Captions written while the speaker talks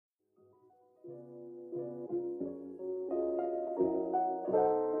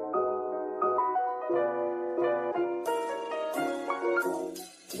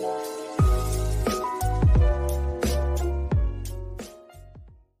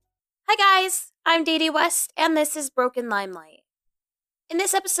Hi guys, I'm Dee Dee West, and this is Broken Limelight. In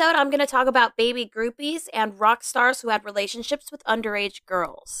this episode, I'm going to talk about baby groupies and rock stars who had relationships with underage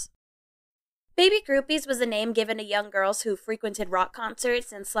girls. Baby groupies was a name given to young girls who frequented rock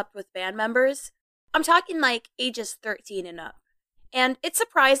concerts and slept with band members. I'm talking like ages 13 and up. And it's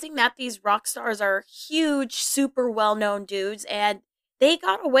surprising that these rock stars are huge, super well-known dudes, and they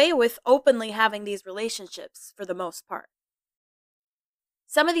got away with openly having these relationships for the most part.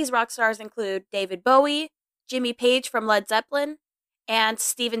 Some of these rock stars include David Bowie, Jimmy Page from Led Zeppelin, and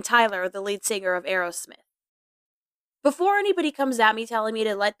Steven Tyler, the lead singer of Aerosmith. Before anybody comes at me telling me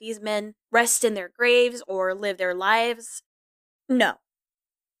to let these men rest in their graves or live their lives, no.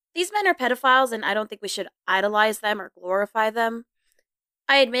 These men are pedophiles, and I don't think we should idolize them or glorify them.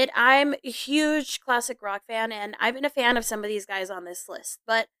 I admit I'm a huge classic rock fan, and I've been a fan of some of these guys on this list,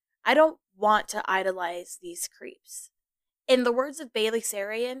 but I don't want to idolize these creeps. In the words of Bailey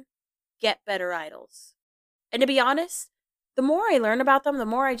Sarian, get better idols. And to be honest, the more I learn about them, the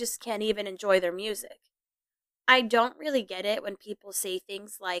more I just can't even enjoy their music. I don't really get it when people say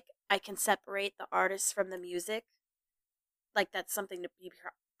things like, I can separate the artist from the music. Like that's something to be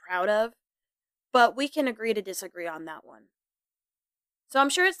proud of. But we can agree to disagree on that one. So I'm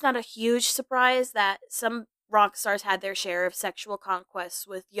sure it's not a huge surprise that some rock stars had their share of sexual conquests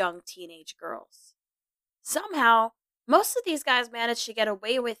with young teenage girls. Somehow, most of these guys managed to get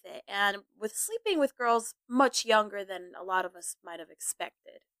away with it, and with sleeping with girls much younger than a lot of us might have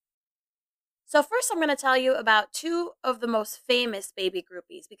expected. So first I'm going to tell you about two of the most famous baby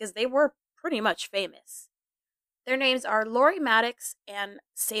groupies, because they were pretty much famous. Their names are Lori Maddox and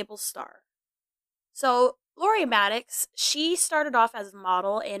Sable Starr. So Lori Maddox, she started off as a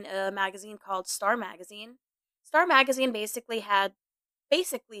model in a magazine called Star Magazine. Star Magazine basically had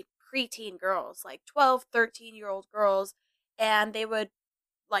preteen girls, like 12, 13-year-old girls, and they would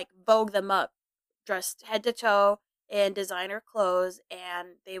like vogue them up, dressed head to toe in designer clothes,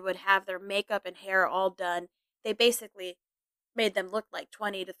 and they would have their makeup and hair all done. They basically made them look like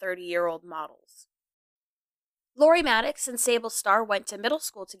 20 to 30-year-old models. Lori Maddox and Sable Starr went to middle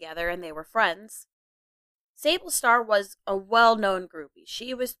school together, and they were friends. Sable Starr was a well-known groupie.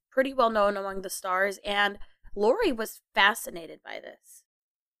 She was pretty well known among the stars, and Lori was fascinated by this.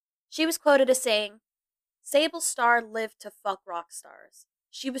 She was quoted as saying, Sable Starr lived to fuck rock stars.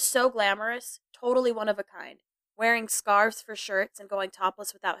 She was so glamorous, totally one of a kind, wearing scarves for shirts and going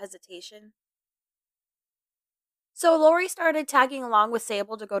topless without hesitation. So Lori started tagging along with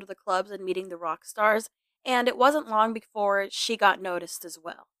Sable to go to the clubs and meeting the rock stars, and it wasn't long before she got noticed as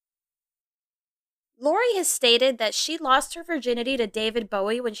well. Lori has stated that she lost her virginity to David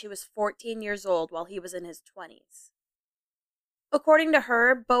Bowie when she was 14 years old while he was in his 20s. According to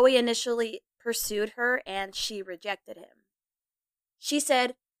her, Bowie initially pursued her and she rejected him. She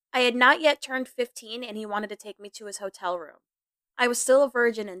said, I had not yet turned 15 and he wanted to take me to his hotel room. I was still a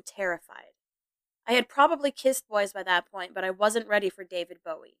virgin and terrified. I had probably kissed boys by that point, but I wasn't ready for David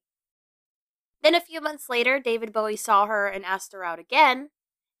Bowie. Then a few months later, David Bowie saw her and asked her out again,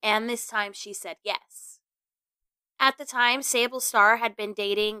 and this time she said yes. At the time, Sable Starr had been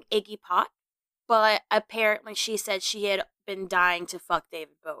dating Iggy Pop, but apparently she said she had been dying to fuck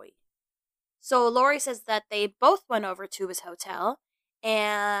David Bowie. So Lori says that they both went over to his hotel,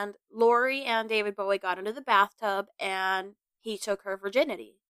 and Lori and David Bowie got into the bathtub, and he took her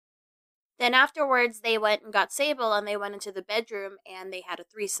virginity. Then afterwards, they went and got Sable, and they went into the bedroom, and they had a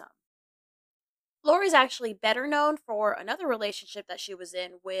threesome. Lori's actually better known for another relationship that she was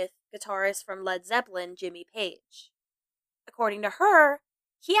in with guitarist from Led Zeppelin, Jimmy Page. According to her,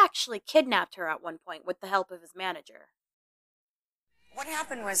 he actually kidnapped her at one point with the help of his manager. What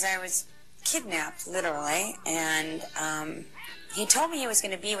happened was I was kidnapped, literally, and he told me he was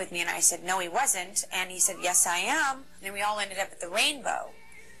going to be with me, and I said, no, he wasn't, and he said, yes, I am, and then we all ended up at the Rainbow,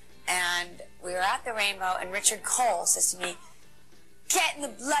 and we were at the Rainbow, and Richard Cole says to me, get in the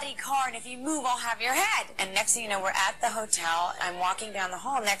bloody car, and if you move, I'll have your head. And next thing you know, we're at the hotel, I'm walking down the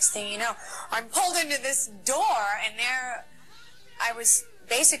hall, next thing you know, I'm pulled into this door, and there I was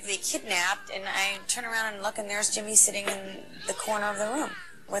basically kidnapped, and I turn around and look, and there's Jimmy sitting in the corner of the room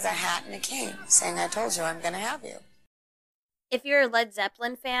with a hat and a cane, saying, I told you I'm going to have you. If you're a Led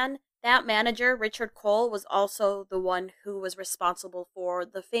Zeppelin fan, that manager, Richard Cole, was also the one who was responsible for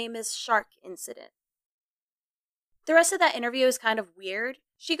the famous shark incident. The rest of that interview is kind of weird.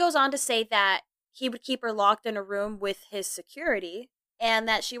 She goes on to say that he would keep her locked in a room with his security, and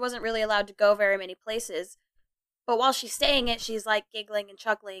that she wasn't really allowed to go very many places. But while she's saying it, she's like giggling and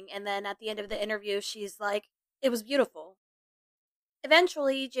chuckling, and then at the end of the interview, she's like, it was beautiful.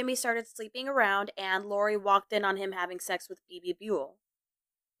 Eventually, Jimmy started sleeping around, and Lori walked in on him having sex with Bebe Buell.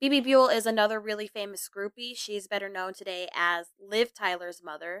 Bebe Buell is another really famous groupie. She's better known today as Liv Tyler's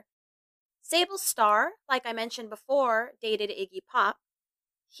mother. Sable Starr, like I mentioned before, dated Iggy Pop.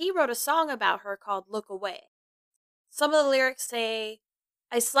 He wrote a song about her called Look Away. Some of the lyrics say,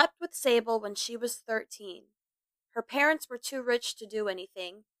 I slept with Sable when she was 13. Her parents were too rich to do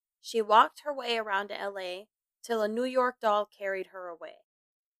anything. She walked her way around to LA till a New York doll carried her away.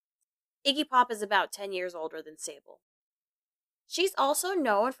 Iggy Pop is about 10 years older than Sable. She's also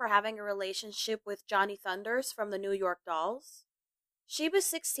known for having a relationship with Johnny Thunders from the New York Dolls. She was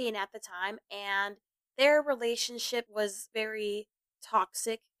 16 at the time, and their relationship was very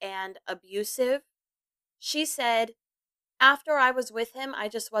toxic and abusive. She said, after I was with him, I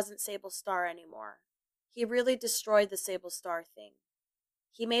just wasn't Sable Starr anymore. He really destroyed the Sable Starr thing.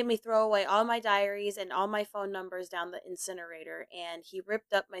 He made me throw away all my diaries and all my phone numbers down the incinerator, and he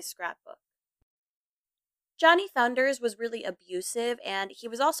ripped up my scrapbook. Johnny Thunders was really abusive, and he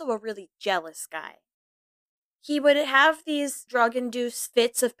was also a really jealous guy. He would have these drug-induced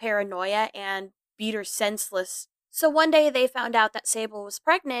fits of paranoia and beat her senseless. So one day they found out that Sable was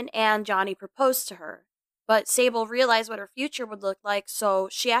pregnant, and Johnny proposed to her. But Sable realized what her future would look like, so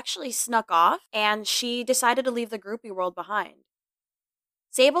she actually snuck off, and she decided to leave the groupie world behind.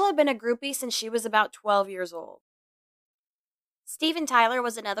 Sable had been a groupie since she was about 12 years old. Steven Tyler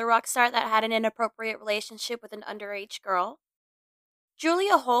was another rock star that had an inappropriate relationship with an underage girl.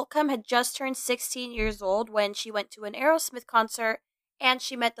 Julia Holcomb had just turned 16 years old when she went to an Aerosmith concert, and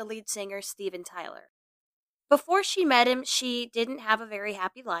she met the lead singer, Steven Tyler. Before she met him, she didn't have a very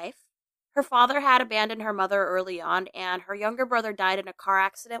happy life. Her father had abandoned her mother early on, and her younger brother died in a car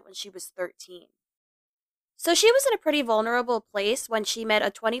accident when she was 13. So she was in a pretty vulnerable place when she met a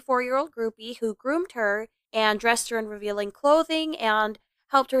 24-year-old groupie who groomed her and dressed her in revealing clothing and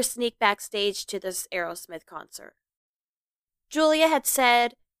helped her sneak backstage to this Aerosmith concert. Julia had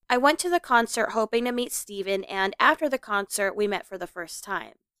said, I went to the concert hoping to meet Steven, and after the concert, we met for the first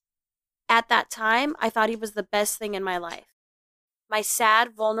time. At that time, I thought he was the best thing in my life. My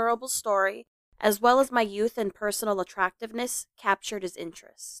sad, vulnerable story, as well as my youth and personal attractiveness, captured his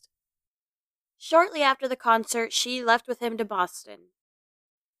interest. Shortly after the concert, she left with him to Boston.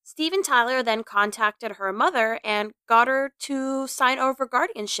 Steven Tyler then contacted her mother and got her to sign over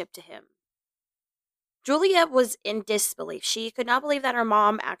guardianship to him. Julia was in disbelief. She could not believe that her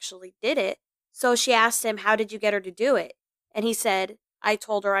mom actually did it, so she asked him, how did you get her to do it? And he said, I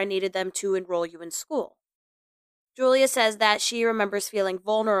told her I needed them to enroll you in school. Julia says that she remembers feeling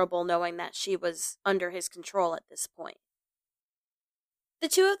vulnerable knowing that she was under his control at this point. The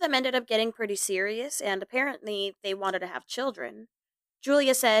two of them ended up getting pretty serious, and apparently they wanted to have children.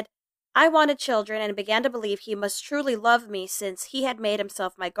 Julia said, I wanted children and began to believe he must truly love me since he had made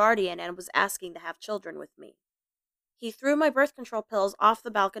himself my guardian and was asking to have children with me. He threw my birth control pills off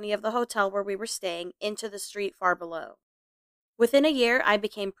the balcony of the hotel where we were staying into the street far below. Within a year, I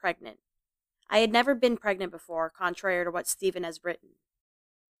became pregnant. I had never been pregnant before, contrary to what Steven has written.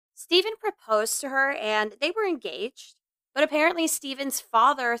 Steven proposed to her and they were engaged, but apparently Steven's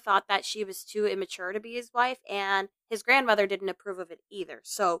father thought that she was too immature to be his wife, and his grandmother didn't approve of it either,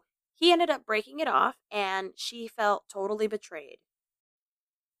 so he ended up breaking it off, and she felt totally betrayed.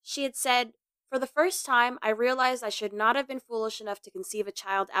 She had said, for the first time, I realized I should not have been foolish enough to conceive a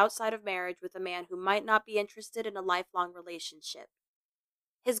child outside of marriage with a man who might not be interested in a lifelong relationship.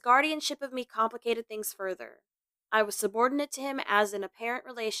 His guardianship of me complicated things further. I was subordinate to him as in a parent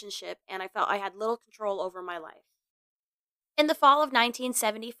relationship, and I felt I had little control over my life. In the fall of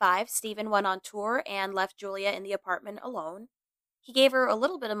 1975, Steven went on tour and left Julia in the apartment alone. He gave her a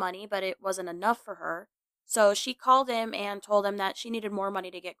little bit of money, but it wasn't enough for her, so she called him and told him that she needed more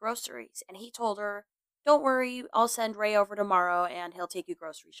money to get groceries, and he told her, don't worry, I'll send Ray over tomorrow and he'll take you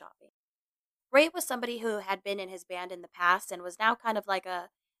grocery shopping. Ray was somebody who had been in his band in the past and was now kind of like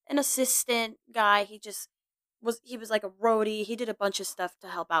an assistant guy. He was like a roadie. He did a bunch of stuff to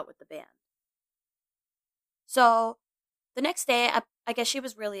help out with the band. So the next day, I guess she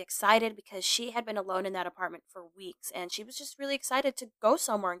was really excited because she had been alone in that apartment for weeks, and she was just really excited to go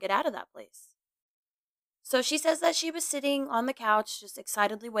somewhere and get out of that place. So she says that she was sitting on the couch just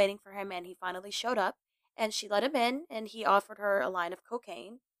excitedly waiting for him, and he finally showed up, and she let him in, and he offered her a line of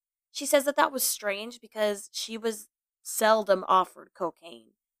cocaine. She says that that was strange because she was seldom offered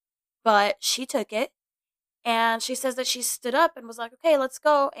cocaine, but she took it. And she says that she stood up and was like, okay, let's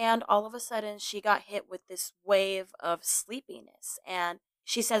go. And all of a sudden, she got hit with this wave of sleepiness. And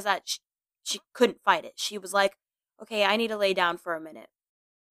she says that she couldn't fight it. She was like, okay, I need to lay down for a minute.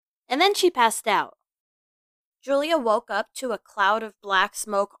 And then she passed out. Julia woke up to a cloud of black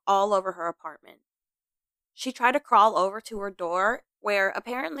smoke all over her apartment. She tried to crawl over to her door, where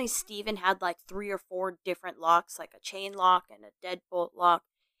apparently Steven had like 3 or 4 different locks, like a chain lock and a deadbolt lock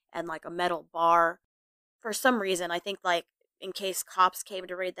and like a metal bar. For some reason, I think like in case cops came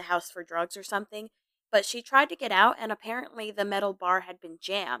to raid the house for drugs or something. But she tried to get out, and apparently the metal bar had been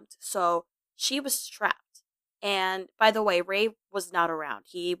jammed, so she was trapped. And by the way, Ray was not around.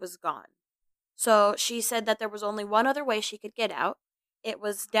 He was gone. So she said that there was only one other way she could get out. It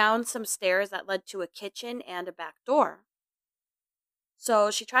was down some stairs that led to a kitchen and a back door.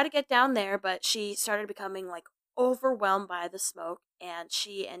 So she tried to get down there, but she started becoming like overwhelmed by the smoke, and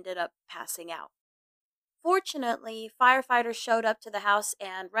she ended up passing out. Fortunately, firefighters showed up to the house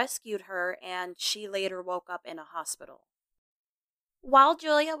and rescued her, and she later woke up in a hospital. While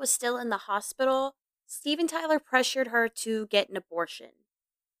Julia was still in the hospital, Steven Tyler pressured her to get an abortion.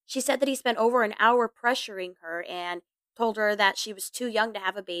 She said that he spent over an hour pressuring her and told her that she was too young to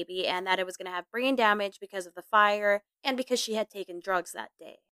have a baby and that it was going to have brain damage because of the fire and because she had taken drugs that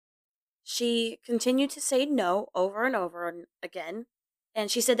day. She continued to say no over and over again, and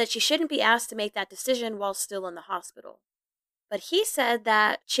she said that she shouldn't be asked to make that decision while still in the hospital. But he said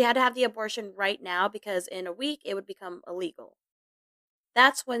that she had to have the abortion right now because in a week it would become illegal.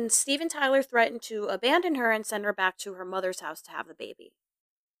 That's when Steven Tyler threatened to abandon her and send her back to her mother's house to have the baby.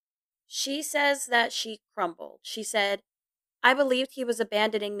 She says that she crumbled. She said, "I believed he was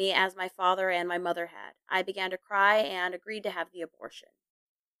abandoning me as my father and my mother had. I began to cry and agreed to have the abortion."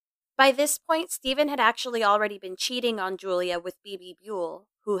 By this point, Steven had actually already been cheating on Julia with Bebe Buell,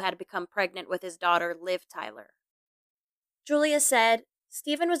 who had become pregnant with his daughter, Liv Tyler. Julia said,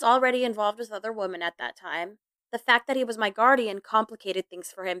 "Steven was already involved with other women at that time. The fact that he was my guardian complicated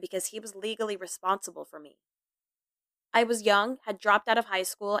things for him because he was legally responsible for me. I was young, had dropped out of high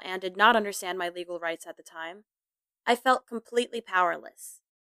school, and did not understand my legal rights at the time. I felt completely powerless.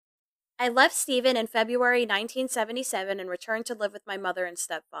 I left Steven in February 1977 and returned to live with my mother and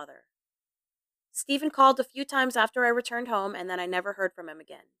stepfather. Steven called a few times after I returned home, and then I never heard from him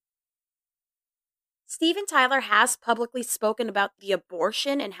again." Steven Tyler has publicly spoken about the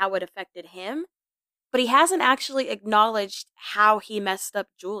abortion and how it affected him, but he hasn't actually acknowledged how he messed up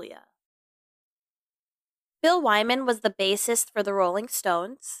Julia. Bill Wyman was the bassist for the Rolling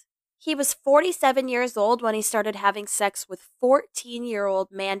Stones. He was 47 years old when he started having sex with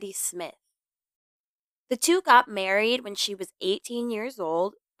 14-year-old Mandy Smith. The two got married when she was 18 years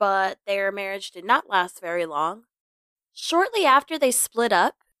old, but their marriage did not last very long. Shortly after they split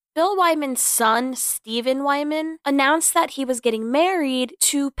up, Bill Wyman's son, Stephen Wyman, announced that he was getting married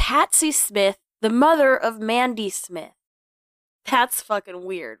to Patsy Smith, the mother of Mandy Smith. That's fucking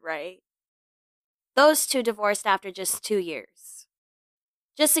weird, right? Those two divorced after just 2 years.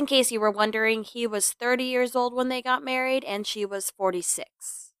 Just in case you were wondering, he was 30 years old when they got married, and she was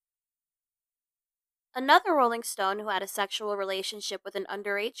 46. Another Rolling Stone who had a sexual relationship with an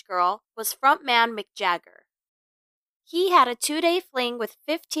underage girl was frontman Mick Jagger. He had a 2-day fling with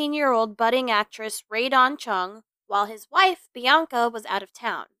 15-year-old budding actress Rae Dawn Chong, while his wife, Bianca, was out of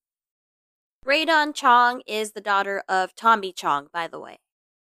town. Rae Dawn Chong is the daughter of Tommy Chong, by the way.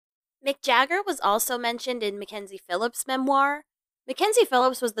 Mick Jagger was also mentioned in Mackenzie Phillips' memoir. Mackenzie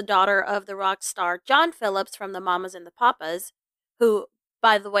Phillips was the daughter of the rock star John Phillips from the Mamas and the Papas, who,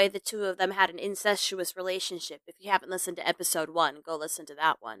 by the way, the two of them had an incestuous relationship. If you haven't listened to episode 1, go listen to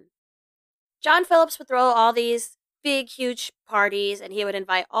that one. John Phillips would throw all these big, huge parties, and he would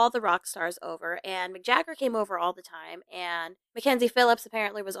invite all the rock stars over, and Mick Jagger came over all the time, and Mackenzie Phillips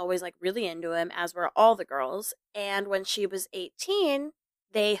apparently was always, like, really into him, as were all the girls, and when she was 18,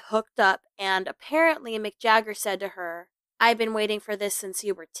 they hooked up, and apparently Mick Jagger said to her, "I've been waiting for this since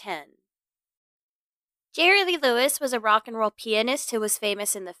you were 10. Jerry Lee Lewis was a rock and roll pianist who was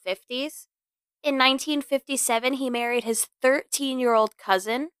famous in the 50s. In 1957, he married his 13-year-old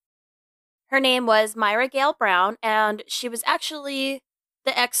cousin. Her name was Myra Gale Brown, and she was actually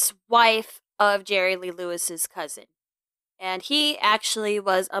the ex-wife of Jerry Lee Lewis's cousin. And he actually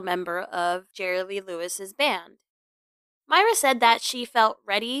was a member of Jerry Lee Lewis's band. Myra said that she felt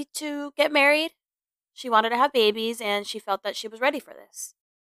ready to get married. She wanted to have babies, and she felt that she was ready for this.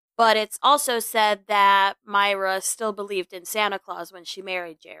 But it's also said that Myra still believed in Santa Claus when she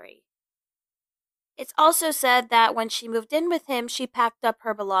married Jerry. It's also said that when she moved in with him, she packed up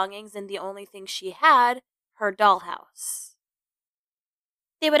her belongings and the only thing she had, her dollhouse.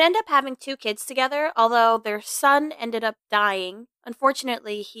 They would end up having 2 kids together, although their son ended up dying.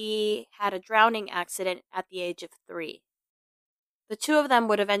 Unfortunately, he had a drowning accident at the age of 3. The two of them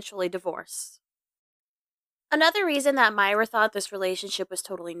would eventually divorce. Another reason that Myra thought this relationship was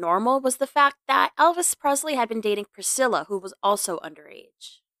totally normal was the fact that Elvis Presley had been dating Priscilla, who was also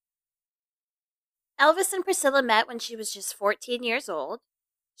underage. Elvis and Priscilla met when she was just 14 years old.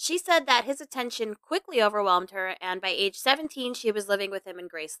 She said that his attention quickly overwhelmed her, and by age 17, she was living with him in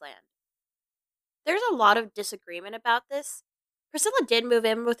Graceland. There's a lot of disagreement about this. Priscilla did move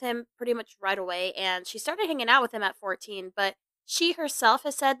in with him pretty much right away, and she started hanging out with him at 14, but she herself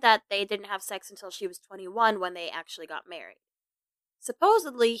has said that they didn't have sex until she was 21 when they actually got married.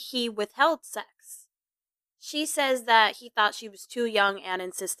 Supposedly, he withheld sex. She says that he thought she was too young and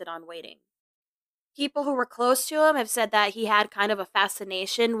insisted on waiting. People who were close to him have said that he had kind of a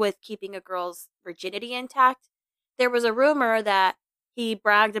fascination with keeping a girl's virginity intact. There was a rumor that he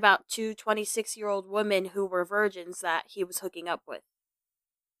bragged about two 26-year-old women who were virgins that he was hooking up with.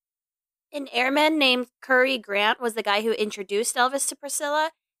 An airman named Curry Grant was the guy who introduced Elvis to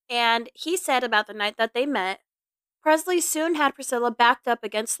Priscilla, and he said about the night that they met, Presley soon had Priscilla backed up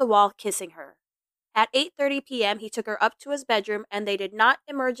against the wall kissing her. At 8:30 p.m., he took her up to his bedroom, and they did not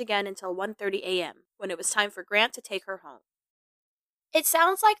emerge again until 1:30 a.m., when it was time for Grant to take her home. It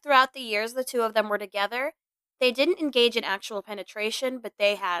sounds like throughout the years the two of them were together, they didn't engage in actual penetration, but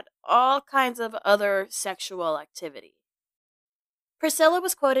they had all kinds of other sexual activity. Priscilla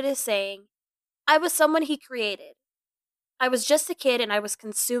was quoted as saying, "I was someone he created. I was just a kid and I was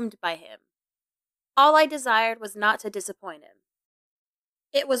consumed by him. All I desired was not to disappoint him."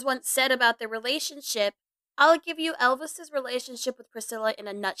 It was once said about their relationship, "I'll give you Elvis's relationship with Priscilla in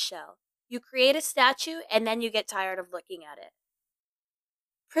a nutshell. You create a statue and then you get tired of looking at it."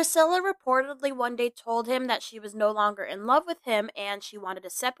 Priscilla reportedly one day told him that she was no longer in love with him and she wanted to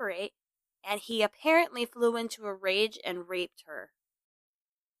separate, and he apparently flew into a rage and raped her.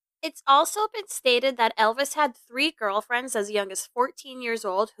 It's also been stated that Elvis had 3 girlfriends as young as 14 years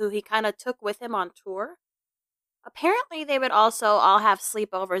old who he kind of took with him on tour. Apparently, they would also all have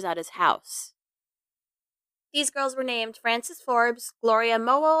sleepovers at his house. These girls were named Frances Forbes, Gloria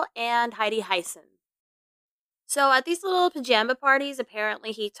Mowell, and Heidi Heisen. So at these little pajama parties,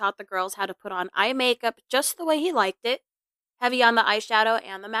 apparently he taught the girls how to put on eye makeup just the way he liked it, heavy on the eyeshadow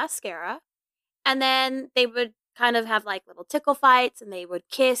and the mascara. And then they would kind of have like little tickle fights and they would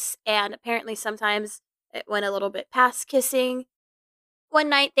kiss, and apparently sometimes it went a little bit past kissing. One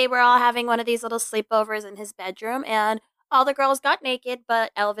night they were all having one of these little sleepovers in his bedroom, and all the girls got naked,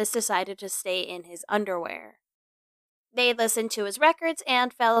 but Elvis decided to stay in his underwear. They listened to his records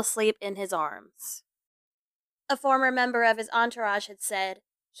and fell asleep in his arms. A former member of his entourage had said,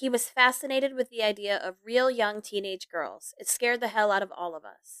 "He was fascinated with the idea of real young teenage girls. It scared the hell out of all of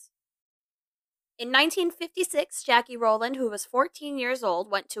us." In 1956, Jackie Rowland, who was 14 years old,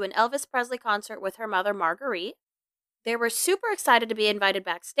 went to an Elvis Presley concert with her mother, Marguerite. They were super excited to be invited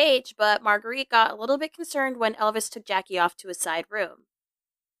backstage, but Marguerite got a little bit concerned when Elvis took Jackie off to a side room.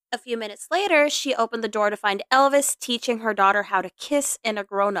 A few minutes later, she opened the door to find Elvis teaching her daughter how to kiss in a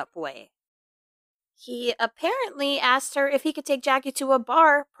grown-up way. He apparently asked her if he could take Jackie to a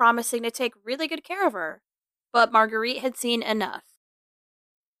bar, promising to take really good care of her. But Marguerite had seen enough.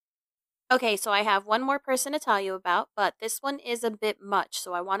 Okay, so I have one more person to tell you about, but this one is a bit much,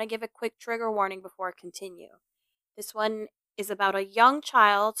 so I want to give a quick trigger warning before I continue. This one is about a young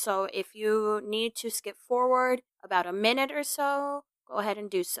child, so if you need to skip forward about a minute or so, go ahead and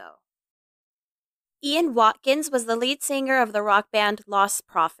do so. Ian Watkins was the lead singer of the rock band Lost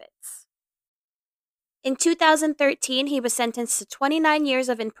Prophets. In 2013, he was sentenced to 29 years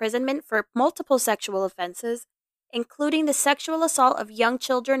of imprisonment for multiple sexual offenses, including the sexual assault of young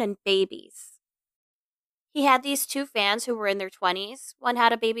children and babies. He had these 2 fans who were in their 20s. One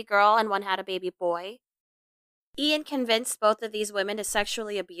had a baby girl and one had a baby boy. Ian convinced both of these women to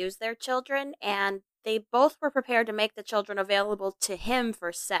sexually abuse their children, and they both were prepared to make the children available to him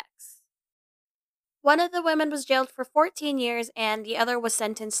for sex. One of the women was jailed for 14 years, and the other was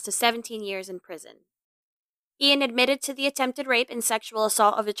sentenced to 17 years in prison. Ian admitted to the attempted rape and sexual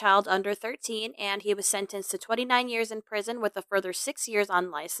assault of a child under 13, and he was sentenced to 29 years in prison with a further 6 years on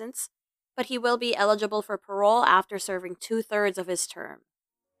license, but he will be eligible for parole after serving 2/3 of his term.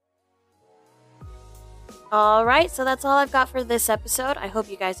 Alright, so that's all I've got for this episode. I hope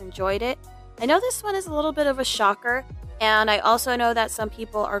you guys enjoyed it. I know this one is a little bit of a shocker, and I also know that some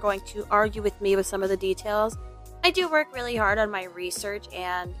people are going to argue with me with some of the details. I do work really hard on my research,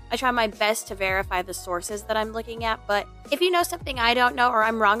 and I try my best to verify the sources that I'm looking at, but if you know something I don't know or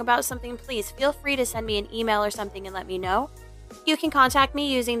I'm wrong about something, please feel free to send me an email or something and let me know. You can contact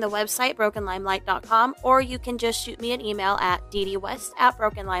me using the website brokenlimelight.com, or you can just shoot me an email at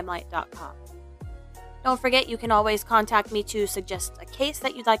ddwest@brokenlimelight.com. Don't forget, you can always contact me to suggest a case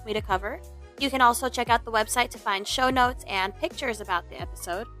that you'd like me to cover. You can also check out the website to find show notes and pictures about the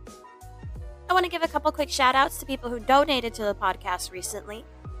episode. I want to give a couple quick shout outs to people who donated to the podcast recently.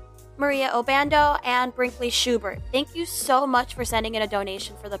 Maria Obando, and Brinkley Schubert. Thank you so much for sending in a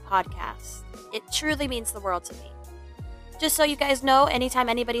donation for the podcast. It truly means the world to me. Just so you guys know, anytime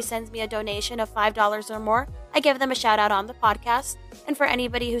anybody sends me a donation of $5 or more, I give them a shout out on the podcast. And for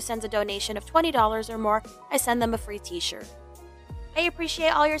anybody who sends a donation of $20 or more, I send them a free t-shirt. I appreciate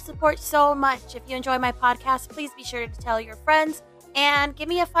all your support so much. If you enjoy my podcast, please be sure to tell your friends and give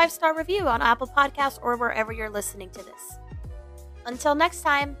me a 5-star review on Apple Podcasts or wherever you're listening to this. Until next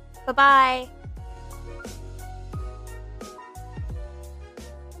time, bye-bye.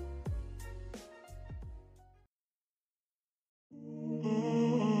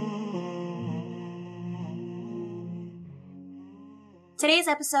 Today's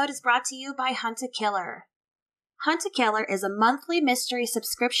episode is brought to you by Hunt a Killer. Hunt a Killer is a monthly mystery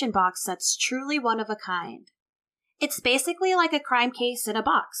subscription box that's truly one of a kind. It's basically like a crime case in a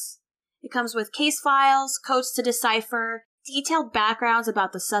box. It comes with case files, codes to decipher, detailed backgrounds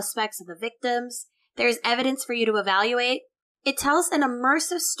about the suspects and the victims. There's evidence for you to evaluate. It tells an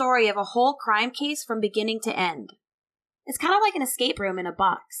immersive story of a whole crime case from beginning to end. It's kind of like an escape room in a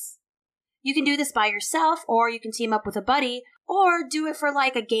box. You can do this by yourself, or you can team up with a buddy, or do it for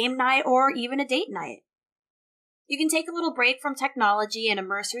like a game night or even a date night. You can take a little break from technology and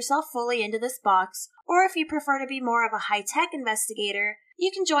immerse yourself fully into this box, or if you prefer to be more of a high-tech investigator,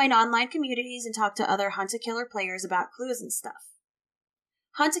 you can join online communities and talk to other Hunt a Killer players about clues and stuff.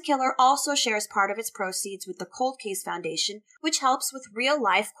 Hunt a Killer also shares part of its proceeds with the Cold Case Foundation, which helps with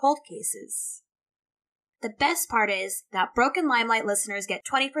real-life cold cases. The best part is that Broken Limelight listeners get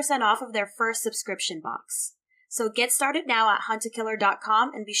 20% off of their first subscription box. So get started now at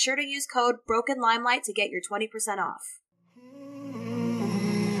huntakiller.com and be sure to use code BrokenLimelight to get your 20% off.